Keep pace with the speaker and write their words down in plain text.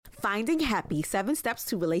Finding Happy, 7 Steps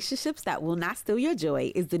to Relationships That Will Not Steal Your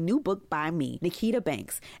Joy is the new book by me, Nikita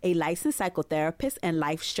Banks, a licensed psychotherapist and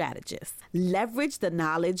life strategist. Leverage the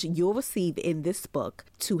knowledge you'll receive in this book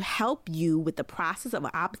to help you with the process of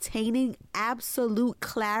obtaining absolute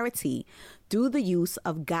clarity through the use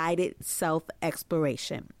of guided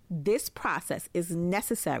self-exploration. This process is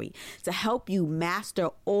necessary to help you master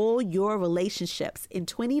all your relationships in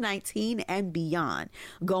 2019 and beyond.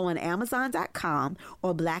 Go on Amazon.com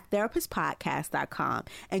or BlackTherapistPodcast.com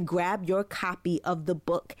and grab your copy of the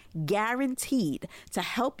book, guaranteed to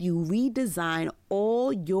help you redesign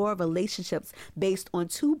all your relationships based on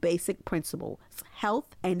 2 basic principles,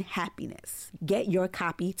 health and happiness. Get your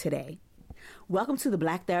copy today. Welcome to the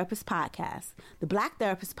Black Therapist Podcast. The Black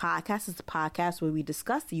Therapist Podcast is the podcast where we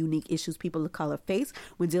discuss the unique issues people of color face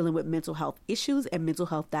when dealing with mental health issues and mental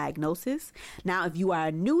health diagnosis. Now, if you are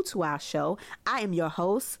new to our show, I am your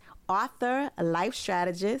host, author, life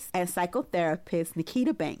strategist, and psychotherapist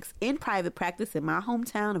Nikita Banks, in private practice in my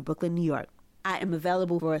hometown of Brooklyn, New York. I am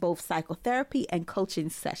available for both psychotherapy and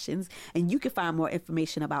coaching sessions, and you can find more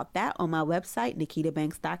information about that on my website,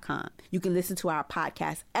 nikitabanks.com. You can listen to our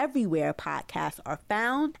podcast everywhere podcasts are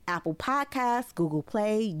found: Apple Podcasts, Google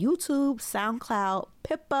Play, YouTube, SoundCloud,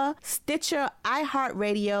 Pippa, Stitcher,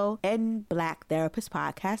 iHeartRadio, and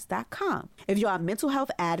BlackTherapistPodcast.com. If you're a mental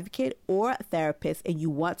health advocate or a therapist and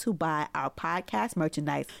you want to buy our podcast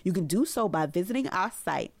merchandise, you can do so by visiting our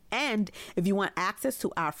site. And if you want access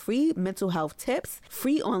to our free mental health tips,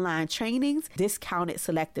 free online trainings, discounted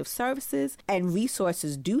selective services, and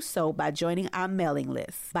resources, do so by joining our mailing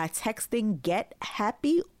list by texting Get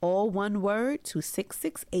Happy, all one word, to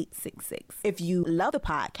 66866. If you love the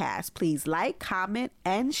podcast, please like, comment,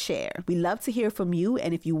 and share. We love to hear from you,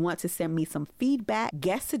 and if you want to send me some feedback,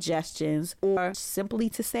 guest suggestions, or simply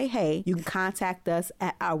to say hey, you can contact us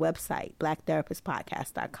at our website,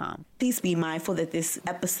 BlackTherapistPodcast.com. Please be mindful that this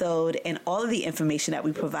episode and all of the information that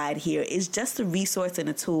we provide here is just a resource and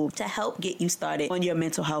a tool to help get you started on your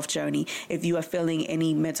mental health journey. If you are feeling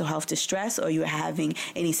any mental health distress or you're having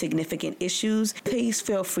any significant issues, please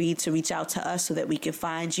feel free to reach out to us so that we can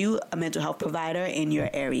find you a mental health provider in your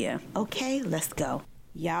area. Okay, let's go.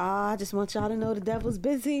 Y'all, just want y'all to know the devil's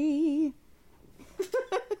busy.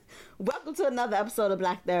 Welcome to another episode of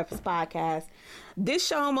Black Therapist Podcast. This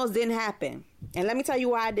show almost didn't happen. And let me tell you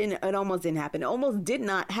why it almost didn't happen. It almost did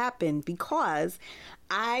not happen because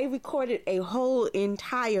I recorded a whole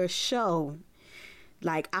entire show.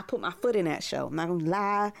 Like, I put my foot in that show. I'm not going to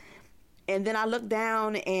lie. And then I looked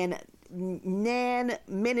down and nan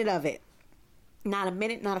minute of it, not a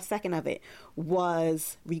minute, not a second of it,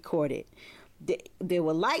 was recorded. There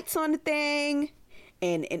were lights on the thing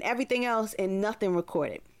and everything else, and nothing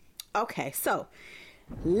recorded. Okay, so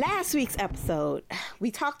last week's episode, we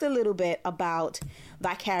talked a little bit about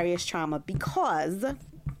vicarious trauma because I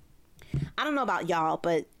don't know about y'all,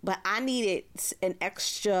 but I needed an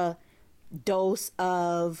extra dose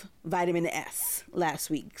of vitamin S last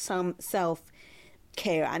week. Some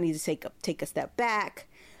self-care. I needed to take a step back.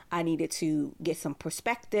 I needed to get some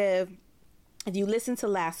perspective. If you listen to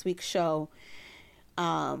last week's show,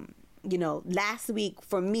 last week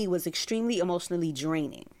for me was extremely emotionally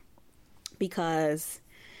draining. Because,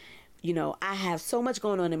 I have so much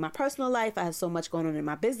going on in my personal life. I have so much going on in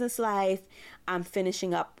my business life. I'm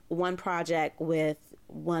finishing up one project with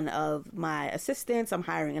one of my assistants. I'm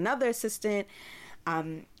hiring another assistant.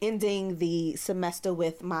 I'm ending the semester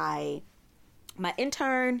with my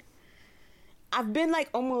intern. I've been like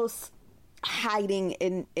almost hiding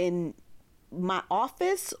in my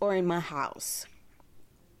office or in my house.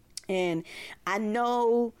 And I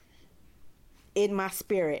know in my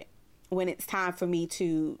spirit, when it's time for me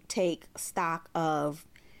to take stock of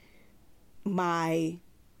my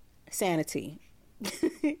sanity.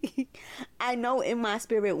 I know in my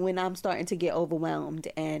spirit when I'm starting to get overwhelmed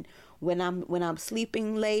and when I'm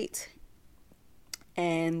sleeping late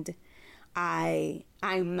and I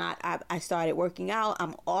started working out.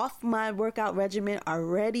 I'm off my workout regimen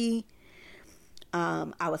already.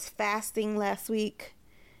 I was fasting last week,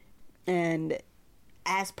 and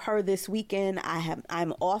as per this weekend,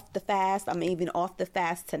 I'm off the fast. I'm even off the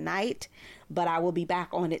fast tonight, but I will be back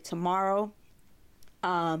on it tomorrow.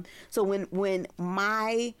 So when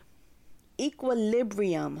my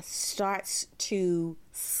equilibrium starts to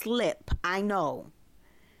slip, I know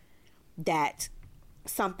that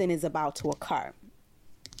something is about to occur.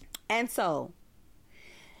 And so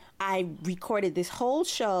I recorded this whole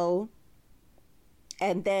show,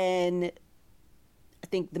 and then I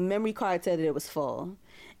think the memory card said that it was full.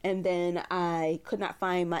 And then I could not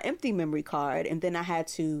find my empty memory card. And then I had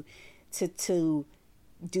to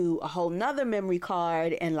do a whole nother memory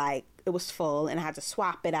card, and like it was full, and I had to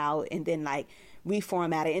swap it out and then like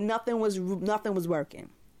reformat it, and nothing was working.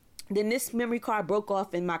 Then this memory card broke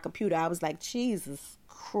off in my computer. I was like, Jesus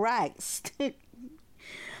Christ.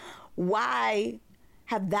 Why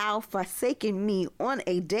have thou forsaken me on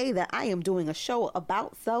a day that I am doing a show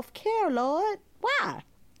about self-care, Lord? Why?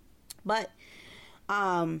 But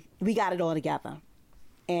we got it all together.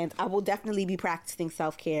 And I will definitely be practicing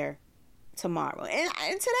self-care tomorrow.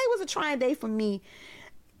 And today was a trying day for me.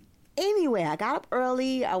 Anyway, I got up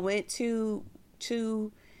early. I went to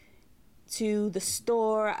the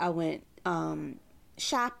store. I went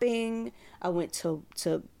shopping. I went to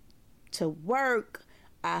work.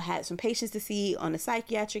 I had some patients to see on the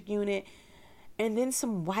psychiatric unit, and then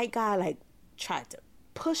some white guy like tried to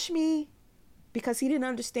push me because he didn't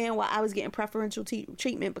understand why I was getting preferential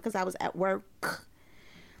treatment because I was at work.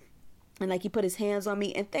 And like he put his hands on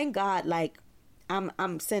me, and thank God, like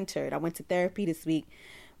I'm centered. I went to therapy this week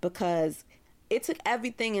because it took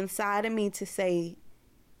everything inside of me to say,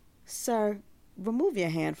 sir, remove your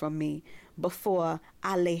hand from me before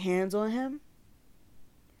I lay hands on him.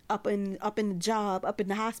 Up in the job, up in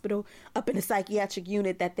the hospital, up in the psychiatric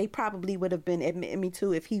unit that they probably would have been admitting me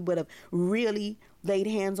to if he would have really laid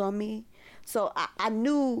hands on me. So I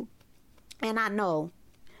knew, and I know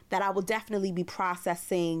that I will definitely be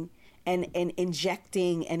processing and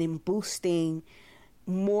injecting and in boosting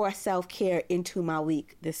more self-care into my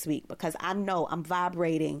week this week, because I know I'm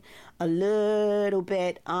vibrating a little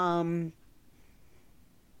bit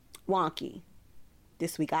wonky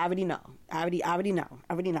this week. I already know. I already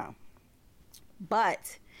know.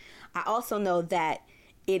 But I also know that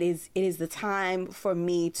it is the time for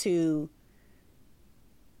me to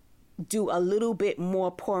do a little bit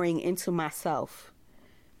more pouring into myself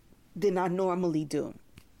than I normally do.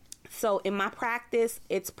 So in my practice,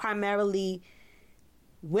 it's primarily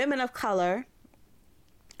women of color.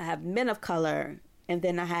 I have men of color, and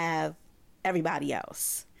then I have everybody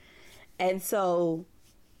else. And so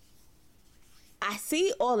I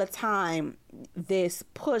see all the time this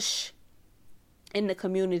push in the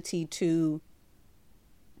community to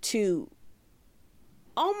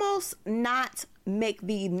almost not make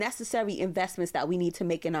the necessary investments that we need to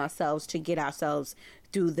make in ourselves to get ourselves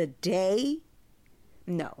through the day.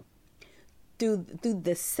 No. Through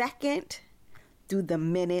the second, through the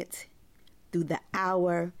minute, through the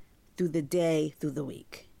hour, through the day, through the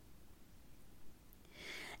week.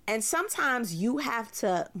 And sometimes you have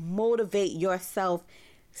to motivate yourself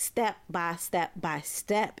step by step by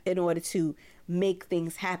step in order to make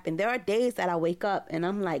things happen. There are days that I wake up and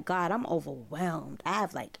I'm like, God, I'm overwhelmed. I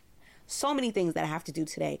have like so many things that I have to do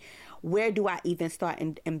today. Where do I even start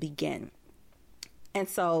and begin? And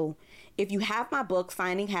so if you have my book,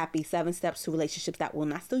 Finding Happy, 7 Steps to Relationships That Will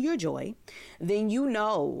Not Steal Your Joy, then you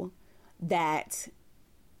know that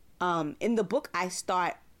in the book, I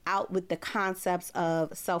start out with the concepts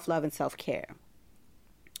of self-love and self-care.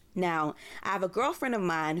 Now, I have a girlfriend of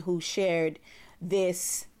mine who shared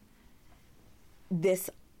this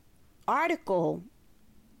article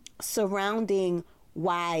surrounding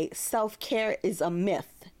why self-care is a myth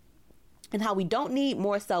and how we don't need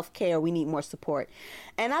more self-care, we need more support.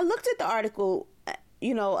 And I looked at the article,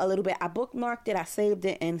 a little bit. I bookmarked it, I saved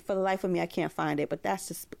it, and for the life of me, I can't find it. But that's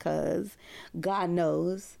just because God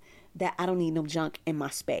knows that I don't need no junk in my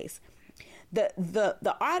space.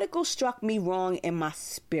 The article struck me wrong in my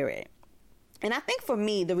spirit. And I think for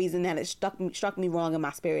me, the reason that it struck me wrong in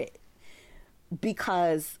my spirit,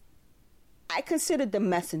 because I considered the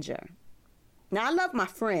messenger. Now, I love my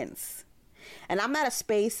friends. And I'm at a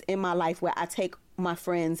space in my life where I take my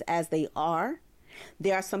friends as they are.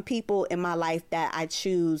 There are some people in my life that I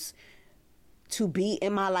choose to be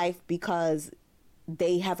in my life because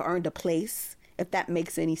they have earned a place, if that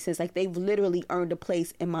makes any sense. Like, they've literally earned a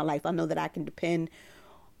place in my life. I know that I can depend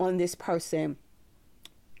on this person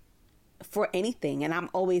for anything, and I'm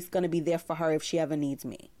always going to be there for her if she ever needs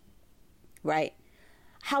me, right?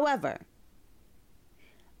 However,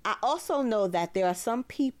 I also know that there are some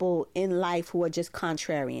people in life who are just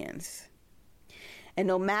contrarians. And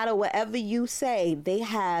no matter whatever you say, they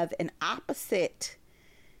have an opposite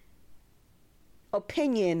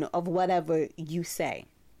opinion of whatever you say.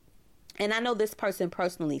 And I know this person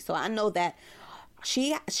personally, so I know that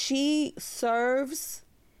she serves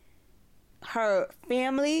her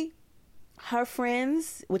family, her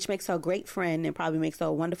friends, which makes her a great friend and probably makes her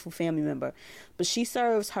a wonderful family member. But she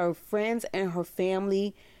serves her friends and her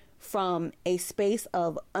family from a space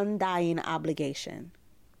of undying obligation.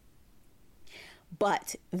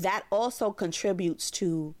 But that also contributes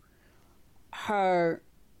to her,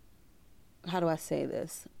 how do I say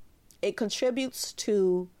this? It contributes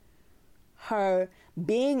to her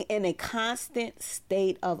being in a constant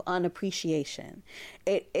state of unappreciation.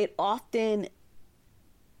 It often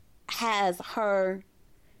has her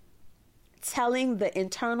telling the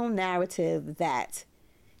internal narrative that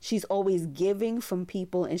she's always giving from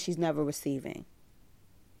people and she's never receiving.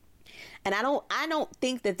 And I don't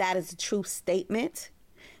think that is a true statement,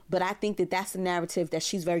 but I think that that's a narrative that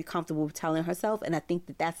she's very comfortable with telling herself, and I think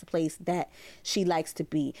that that's the place that she likes to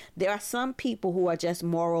be. There are some people who are just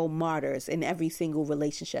moral martyrs in every single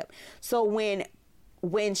relationship. So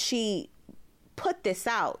when she put this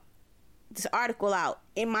article out,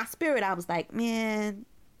 in my spirit, I was like, man,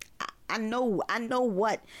 I know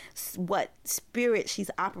what spirit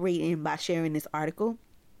she's operating by sharing this article,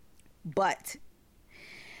 but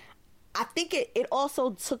I think it also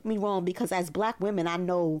took me wrong, because as Black women, I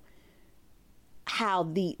know how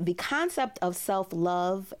the concept of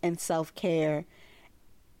self-love and self-care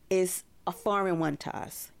is a foreign one to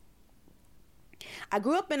us. I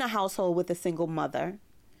grew up in a household with a single mother,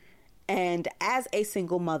 and as a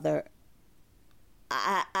single mother,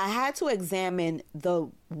 I had to examine the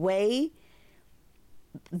way,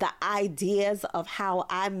 the ideas of how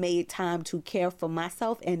I made time to care for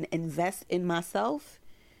myself and invest in myself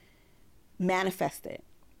manifested.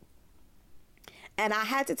 And I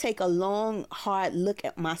had to take a long, hard look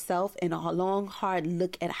at myself and a long, hard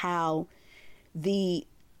look at how the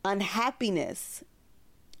unhappiness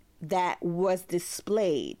that was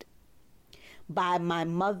displayed by my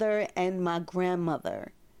mother and my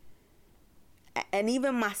grandmother, and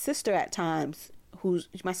even my sister at times,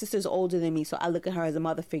 my sister's older than me, so I look at her as a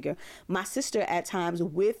mother figure. My sister at times,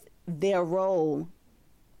 with their role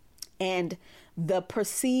and the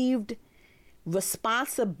perceived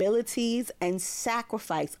responsibilities and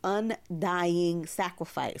sacrifice, undying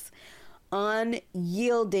sacrifice,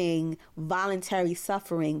 unyielding voluntary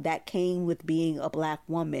suffering that came with being a Black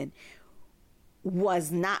woman,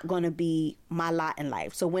 was not going to be my lot in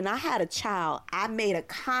life. So when I had a child, I made a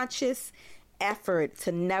conscious effort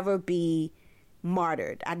to never be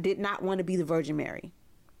martyred. I did not want to be the Virgin Mary.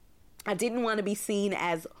 I didn't want to be seen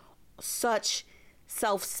as such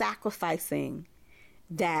self-sacrificing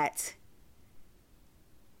that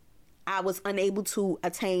I was unable to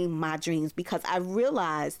attain my dreams, because I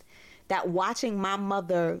realized that watching my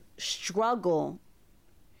mother struggle,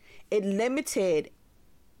 it limited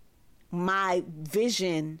my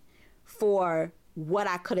vision for what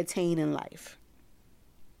I could attain in life.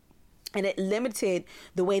 And it limited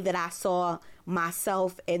the way that I saw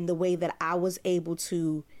myself and the way that I was able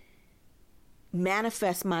to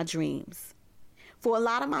manifest my dreams. For a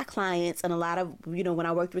lot of my clients and a lot of, when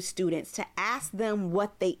I worked with students, to ask them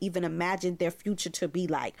what they even imagined their future to be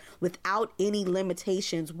like without any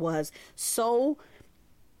limitations was so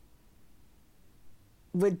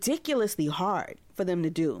ridiculously hard for them to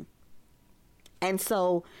do. And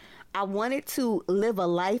so I wanted to live a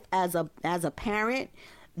life as a parent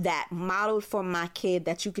that modeled for my kid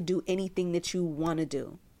that you could do anything that you want to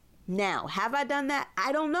do. Now, have I done that?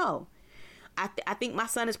 I don't know. I think my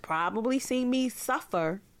son has probably seen me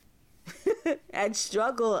suffer and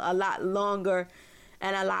struggle a lot longer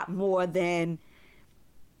and a lot more than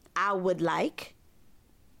I would like.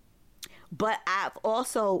 But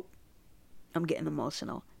I'm getting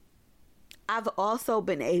emotional. I've also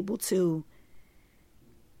been able to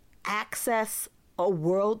access a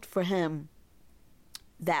world for him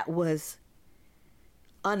that was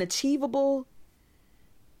unachievable,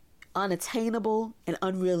 unattainable, and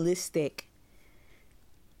unrealistic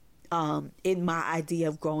in my idea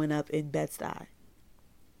of growing up in Bed-Stuy.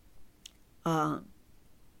 My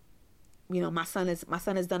son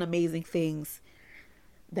has done amazing things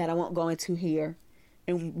that I won't go into here,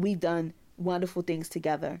 and we've done wonderful things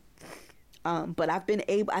together. But I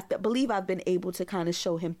believe I've been able to kind of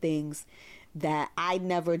show him things that I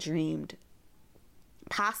never dreamed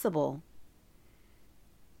possible.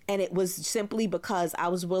 And it was simply because I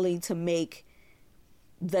was willing to make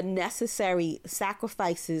the necessary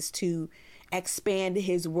sacrifices to expand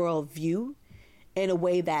his worldview in a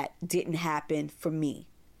way that didn't happen for me.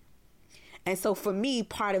 And so for me,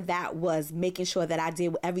 part of that was making sure that I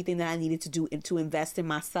did everything that I needed to do to invest in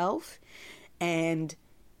myself and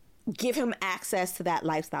give him access to that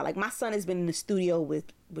lifestyle. Like, my son has been in the studio with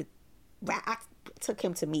I took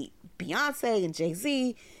him to meet Beyonce and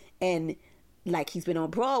Jay-Z, and like, he's been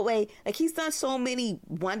on Broadway. Like, he's done so many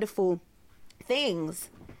wonderful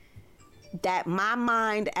things that my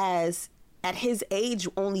mind at his age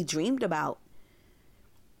only dreamed about.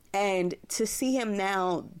 And to see him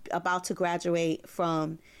now about to graduate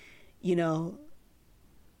from,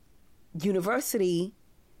 university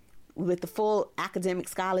with the full academic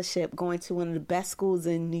scholarship, going to one of the best schools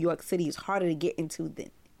in New York City is harder to get into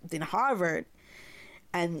than Harvard.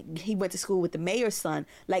 And he went to school with the mayor's son.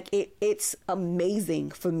 Like, it's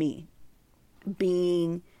amazing for me,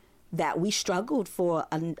 being that we struggled for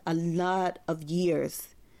a lot of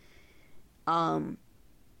years in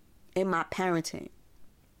my parenting.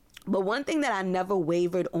 But one thing that I never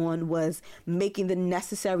wavered on was making the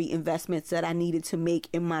necessary investments that I needed to make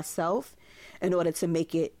in myself in order to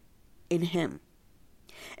make it in him.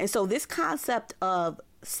 And so this concept of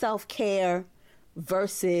self-care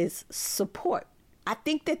versus support, I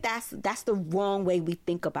think that's the wrong way we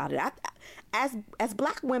think about it. As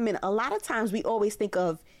Black women, a lot of times we always think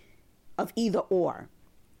of either or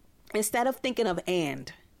instead of thinking of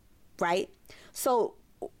and, right? So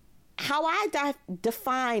how I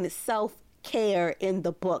define self-care in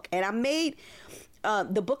the book, and I made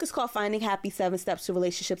the book is called Finding Happy: 7 Steps to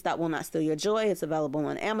Relationships That Will Not Steal Your Joy. It's available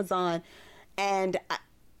on Amazon, and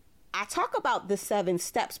I talk about the 7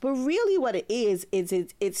 steps, but really what it is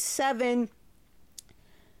it's 7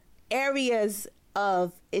 areas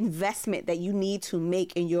of investment that you need to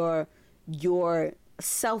make in your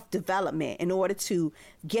self-development in order to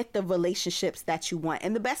get the relationships that you want.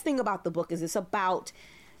 And the best thing about the book is it's about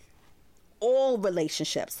all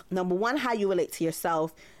relationships. Number 1, how you relate to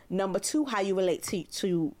yourself. Number 2, how you relate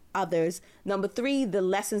to others. Number 3, the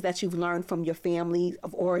lessons that you've learned from your family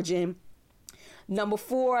of origin. Number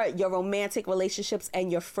 4, your romantic relationships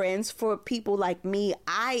and your friends. For people like me,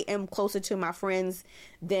 I am closer to my friends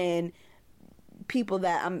than people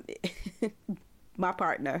that I'm my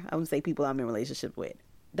partner. I would say people I'm in a relationship with.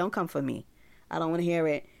 Don't come for me. I don't want to hear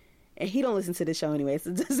it. And he don't listen to the show anyway, so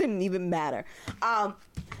it doesn't even matter.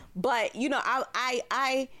 But you know,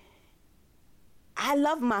 I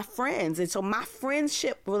love my friends, and so my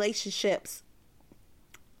friendship relationships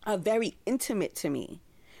are very intimate to me.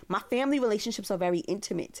 My family relationships are very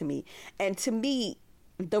intimate to me. And to me,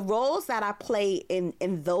 the roles that I play in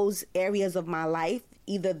those areas of my life,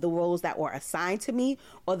 either the roles that were assigned to me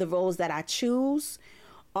or the roles that I choose,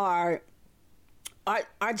 are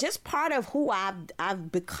just part of who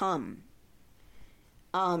I've become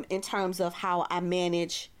in terms of how I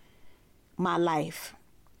manage my life.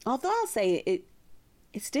 Although I'll say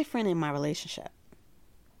it's different in my relationship.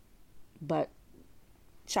 But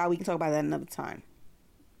we can talk about that another time.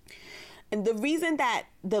 And the reason that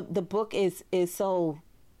the book is so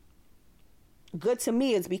good to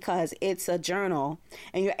me is because it's a journal,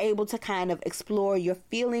 and you're able to kind of explore your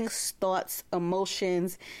feelings, thoughts,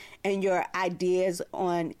 emotions, and your ideas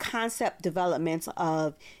on concept development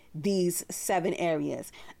of these 7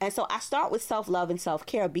 areas. And so I start with self-love and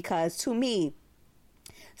self-care because to me,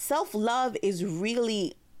 self-love is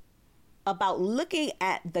really about looking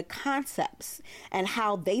at the concepts and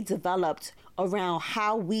how they developed around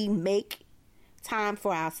how we make time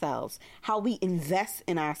for ourselves, how we invest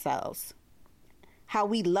in ourselves, how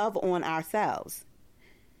we love on ourselves.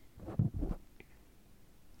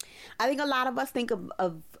 I think a lot of us think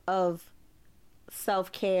of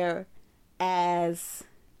self-care as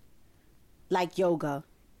like yoga,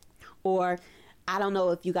 or I don't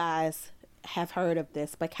know if you guys have heard of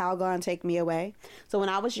this, but Calgon Take Me Away. So when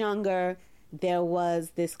I was younger, there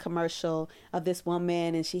was this commercial of this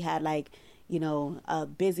woman, and she had like, you know, a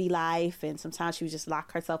busy life, and sometimes she would just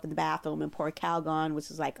lock herself in the bathroom and pour Calgon,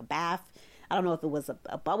 which is like a bath. I don't know if it was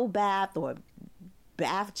a bubble bath or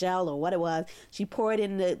bath gel or what it was. She poured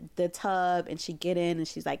in the tub, and she'd get in, and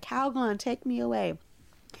she's like, Calgon, take me away.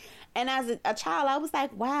 And as a child, I was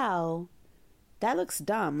like, wow, that looks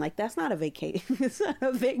dumb. Like, that's not a vacation. It's not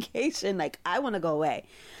a vacation. Like, I want to go away.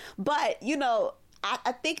 But, you know,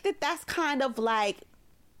 I think that's kind of like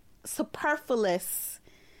superfluous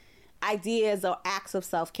ideas or acts of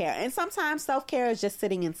self-care. And sometimes self-care is just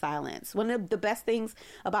sitting in silence. One of the best things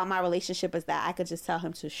about my relationship is that I could just tell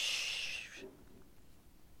him to shh.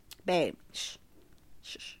 Babe, shh.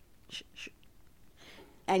 Shh. Shh. Shh.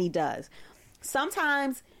 And he does.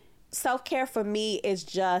 Sometimes self-care for me is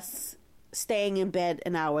just staying in bed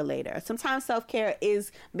an hour later. Sometimes self-care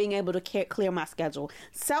is being able to clear my schedule.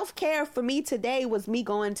 Self-care for me today was me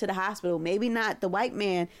going to the hospital. Maybe not the white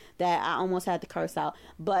man that I almost had to curse out,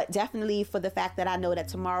 but definitely for the fact that I know that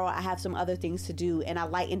tomorrow I have some other things to do, and I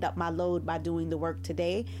lightened up my load by doing the work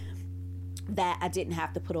today that I didn't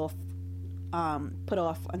have to put off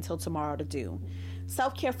until tomorrow to do.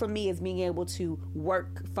 Self-care for me is being able to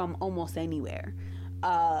work from almost anywhere.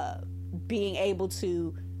 Being able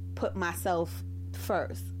to put myself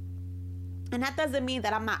first. And that doesn't mean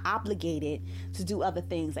that I'm not obligated to do other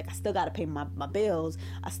things. Like, I still got to pay my bills.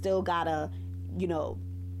 I still got to, you know,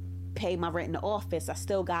 pay my rent in the office. I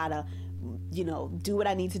still got to do what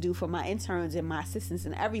I need to do for my interns and my assistants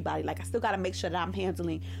and everybody. Like, I still got to make sure that I'm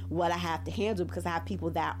handling what I have to handle because I have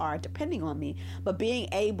people that are depending on me. But being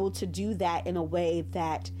able to do that in a way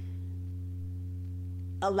that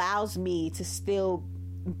allows me to still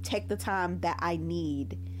take the time that I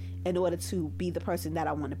need in order to be the person that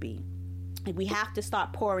I want to be. And we have to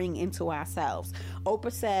start pouring into ourselves.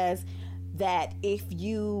 Oprah says that if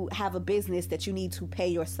you have a business, that you need to pay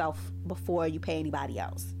yourself before you pay anybody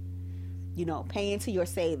else. Pay into your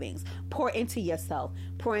savings, pour into yourself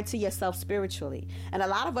spiritually. And a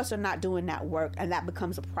lot of us are not doing that work, and that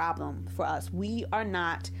becomes a problem for us. We are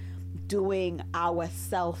not doing our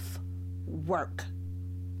self work.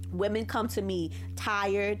 Women come to me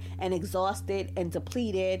tired and exhausted and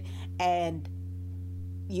depleted and,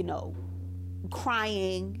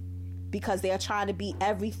 crying because they are trying to be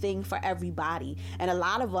everything for everybody. And a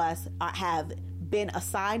lot of us have been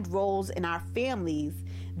assigned roles in our families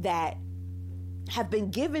that have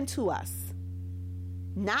been given to us.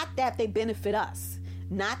 Not that they benefit us,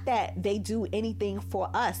 not that they do anything for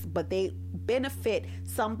us, but they benefit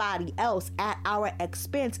somebody else at our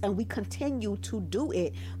expense, and we continue to do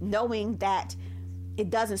it knowing that it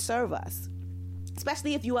doesn't serve us.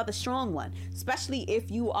 Especially if you are the strong one, especially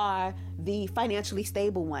if you are the financially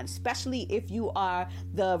stable one, especially if you are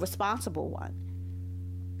the responsible one.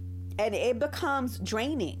 And it becomes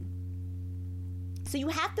draining. So you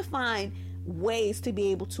have to find ways to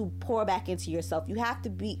be able to pour back into yourself. You have to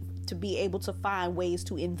be able to find ways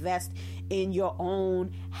to invest in your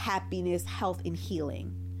own happiness, health, and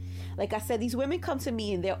healing. Like I said, these women come to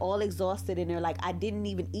me and they're all exhausted and they're like, I didn't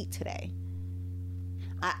even eat today.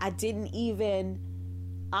 I didn't even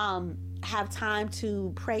have time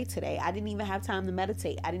to pray today. I didn't even have time to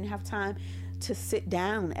meditate. I didn't have time to sit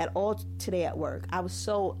down at all today at work. I was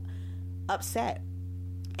so upset.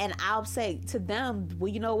 And I'll say to them,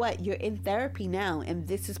 well, you know what? You're in therapy now, and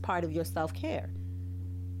this is part of your self-care.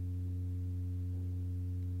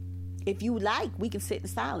 If you like, we can sit in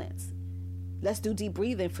silence. Let's do deep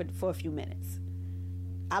breathing for a few minutes.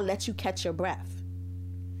 I'll let you catch your breath.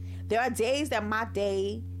 There are days that my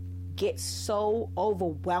day gets so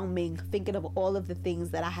overwhelming thinking of all of the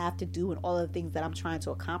things that I have to do and all of the things that I'm trying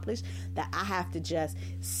to accomplish that I have to just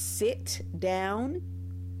sit down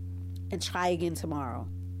and try again tomorrow.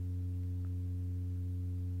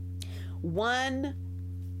 One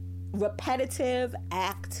repetitive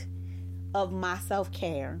act of my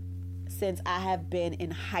self-care since I have been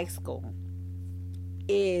in high school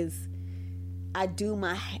is I do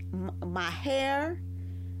my hair,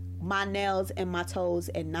 my nails, and my toes,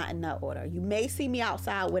 and not in that order. You may see me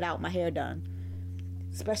outside without my hair done,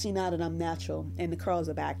 especially now that I'm natural and the curls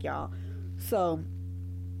are back, y'all. So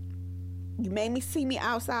you may see me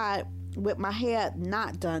outside with my hair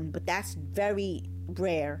not done, but that's very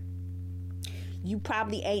rare. You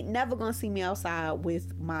probably ain't never gonna see me outside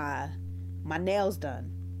with my nails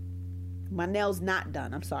done. My nails not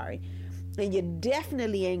done, I'm sorry. And you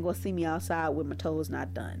definitely ain't gonna see me outside with my toes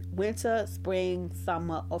not done. Winter, spring,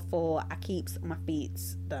 summer, or fall, I keeps my feet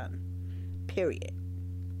done. Period.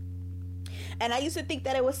 And I used to think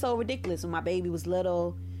that it was so ridiculous when my baby was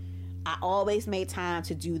little. I always made time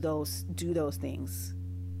to do those things.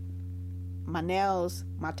 My nails,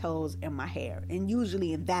 my toes, and my hair. And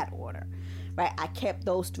usually in that order. Right? I kept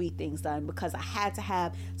those 3 things done because I had to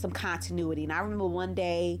have some continuity. And I remember one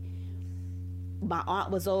day my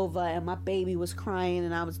aunt was over and my baby was crying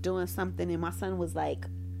and I was doing something and my son was like,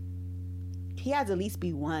 he had to at least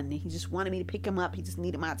be 1 and he just wanted me to pick him up. He just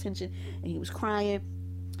needed my attention and he was crying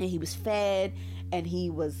and he was fed and he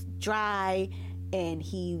was dry and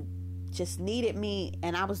he just needed me,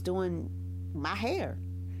 and I was doing my hair.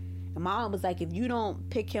 And my mom was like, if you don't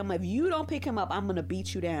pick him up, I'm going to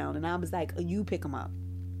beat you down. And I was like, you pick him up.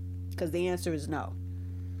 Because the answer is no.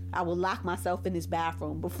 I will lock myself in this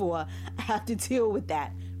bathroom before I have to deal with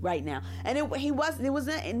that right now. And it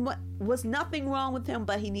was nothing wrong with him,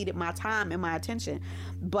 but he needed my time and my attention.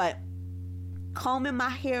 But combing my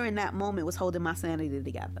hair in that moment was holding my sanity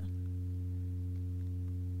together.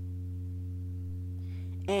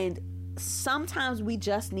 And sometimes we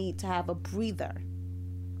just need to have a breather.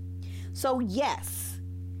 So yes,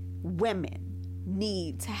 women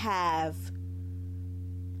need to have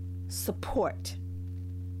support.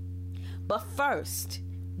 But first,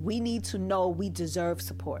 we need to know we deserve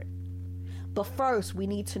support. But first, we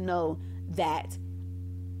need to know that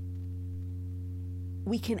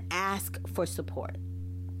we can ask for support.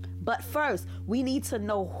 But first, we need to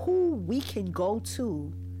know who we can go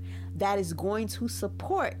to that is going to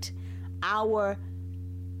support our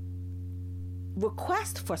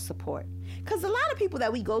request for support. Because a lot of people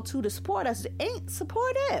that we go to support us ain't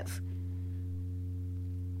supportive.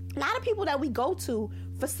 A lot of people that we go to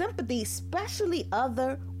for sympathy, especially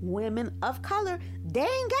other women of color, they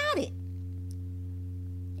ain't got it.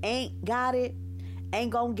 Ain't got it.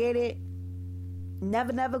 Ain't gonna get it.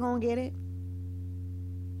 Never gonna get it.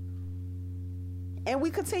 And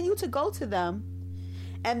we continue to go to them.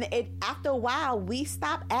 And after a while, we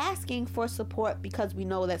stop asking for support because we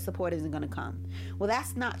know that support isn't going to come. Well,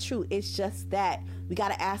 that's not true. It's just that we got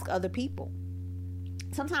to ask other people.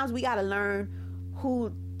 Sometimes we got to learn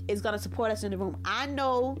who is going to support us in the room. I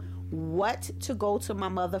know what to go to my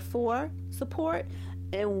mother for support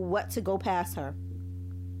and what to go past her.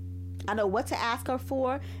 I know what to ask her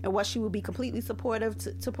for and what she will be completely supportive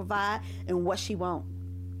to provide and what she won't.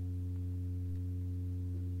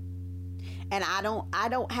 And I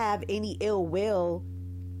don't have any ill will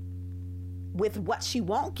with what she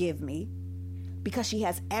won't give me, because she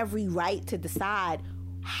has every right to decide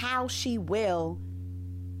how she will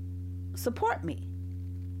support me.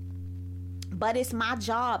 But it's my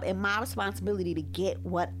job and my responsibility to get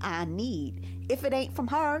what I need. If it ain't from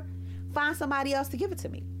her, find somebody else to give it to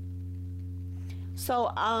me.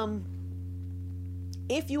 So,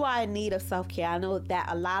 if you are in need of self-care, I know that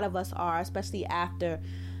a lot of us are, especially after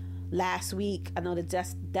last week. I know the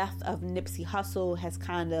death of Nipsey Hussle has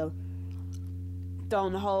kind of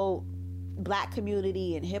thrown the whole black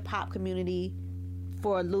community and hip-hop community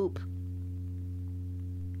for a loop.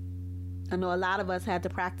 I know a lot of us had to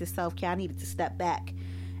practice self-care. I needed to step back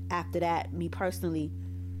after that, me personally.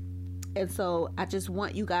 And so I just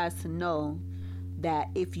want you guys to know that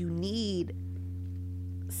if you need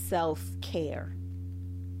self-care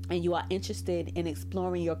and you are interested in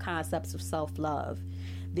exploring your concepts of self-love,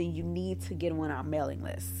 then you need to get on our mailing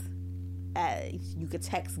list. You could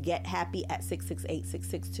text Get Happy at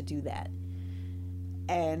 66866 to do that.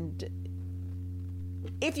 And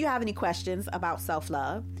if you have any questions about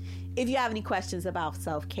self-love, if you have any questions about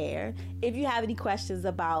self-care, if you have any questions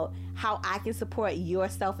about how I can support your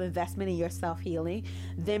self-investment and your self-healing,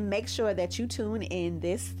 then make sure that you tune in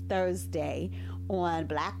this Thursday on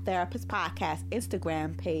Black Therapist Podcast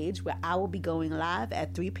Instagram page, where I will be going live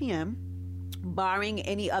at 3 p.m. barring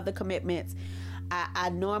any other commitments. I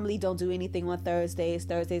normally don't do anything on Thursdays.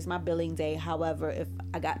 Thursday is my billing day. However, if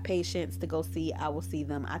I got patients to go see, I will see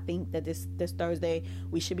them. I think that this Thursday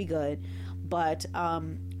we should be good. But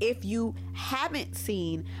if you haven't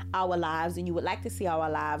seen our lives and you would like to see our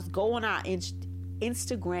lives, go on our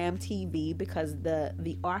Instagram TV, because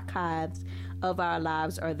the archives of our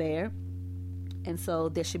lives are there. And so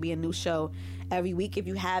there should be a new show every week. If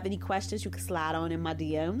you have any questions, you can slide on in my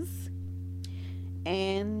DMs.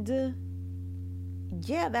 And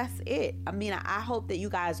yeah, that's it. I mean, I hope that you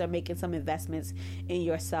guys are making some investments in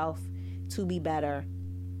yourself to be better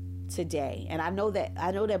today. And I know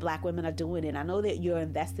that black women are doing it. I know that you're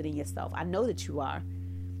invested in yourself. I know that you are,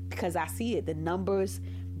 because I see it. The numbers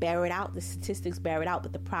bear it out. The statistics bear it out.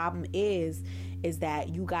 But the problem is that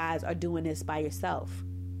you guys are doing this by yourself.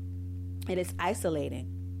 And it's isolating.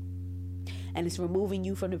 And it's removing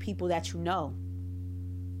you from the people that you know.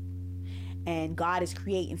 And God is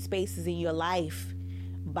creating spaces in your life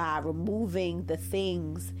by removing the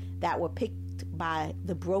things that were picked by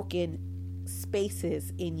the broken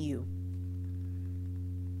spaces in you,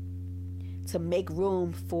 to make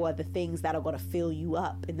room for the things that are going to fill you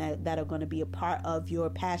up and that are going to be a part of your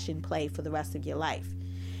passion play for the rest of your life.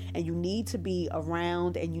 And you need to be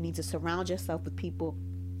around, and you need to surround yourself with people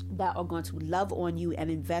that are going to love on you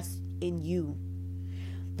and invest in you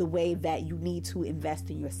the way that you need to invest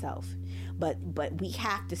in yourself. But we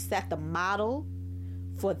have to set the model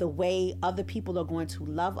for the way other people are going to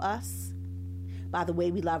love us by the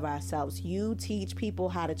way we love ourselves. You teach people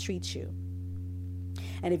how to treat you.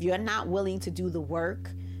 And if you're not willing to do the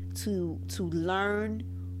work to learn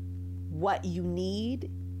what you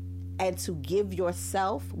need and to give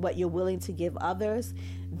yourself what you're willing to give others,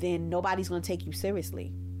 then nobody's going to take you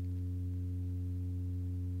seriously.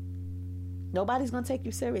 Nobody's going to take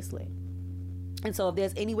you seriously. And so if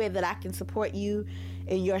there's any way that I can support you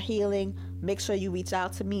in your healing, make sure you reach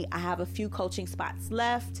out to me. I have a few coaching spots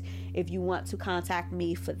left. If you want to contact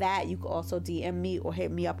me for that, you can also DM me or hit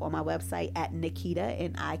me up on my website at Nikita,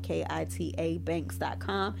 Nikita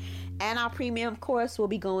Banks.com. And our premium course will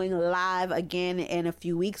be going live again in a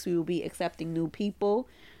few weeks. We will be accepting new people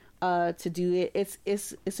to do it.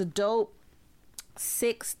 It's a dope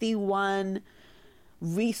 61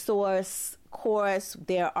 resource course.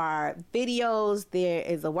 There are videos, there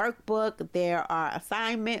is a workbook, there are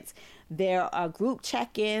assignments, there are group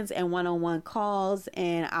check-ins and one-on-one calls,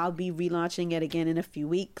 and I'll be relaunching it again in a few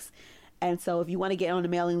weeks. And so if you want to get on the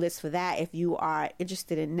mailing list for that, if you are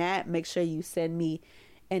interested in that, make sure you send me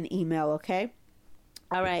an email, okay?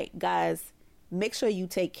 All right, guys, make sure you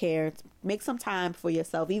take care. Make some time for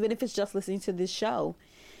yourself, even if it's just listening to this show,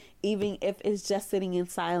 even if it's just sitting in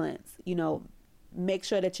silence. You know, make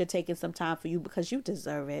sure that you're taking some time for you because you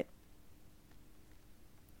deserve it.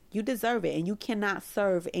 You deserve it, and you cannot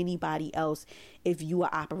serve anybody else if you are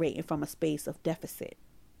operating from a space of deficit.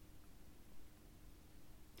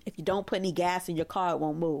 If you don't put any gas in your car, it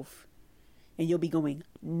won't move, and you'll be going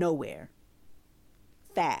nowhere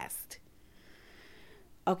fast.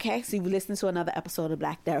 Okay, so you've listened to another episode of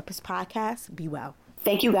Black Therapist Podcast. Be well.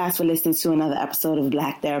 Thank you guys for listening to another episode of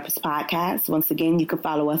Black Therapist Podcast. Once again, you can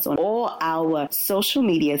follow us on all our social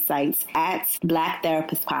media sites at Black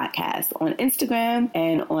Therapist Podcast on Instagram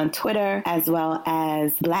and on Twitter, as well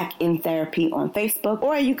as Black in Therapy on Facebook.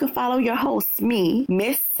 Or you can follow your host, me,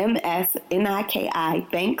 Miss MSNIKI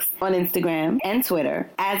Banks on Instagram and Twitter,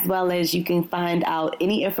 as well as you can find out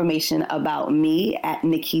any information about me at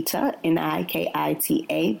Nikita,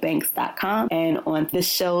 Nikita Banks.com, and on the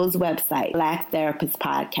show's website, blacktherapistpodcast.com.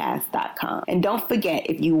 And don't forget,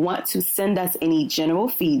 if you want to send us any general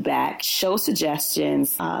feedback, show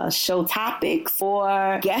suggestions, show topics,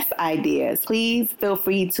 or guest ideas, please feel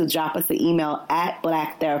free to drop us an email at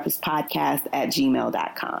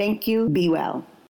blacktherapistpodcast@gmail.com. Thank you. Be well.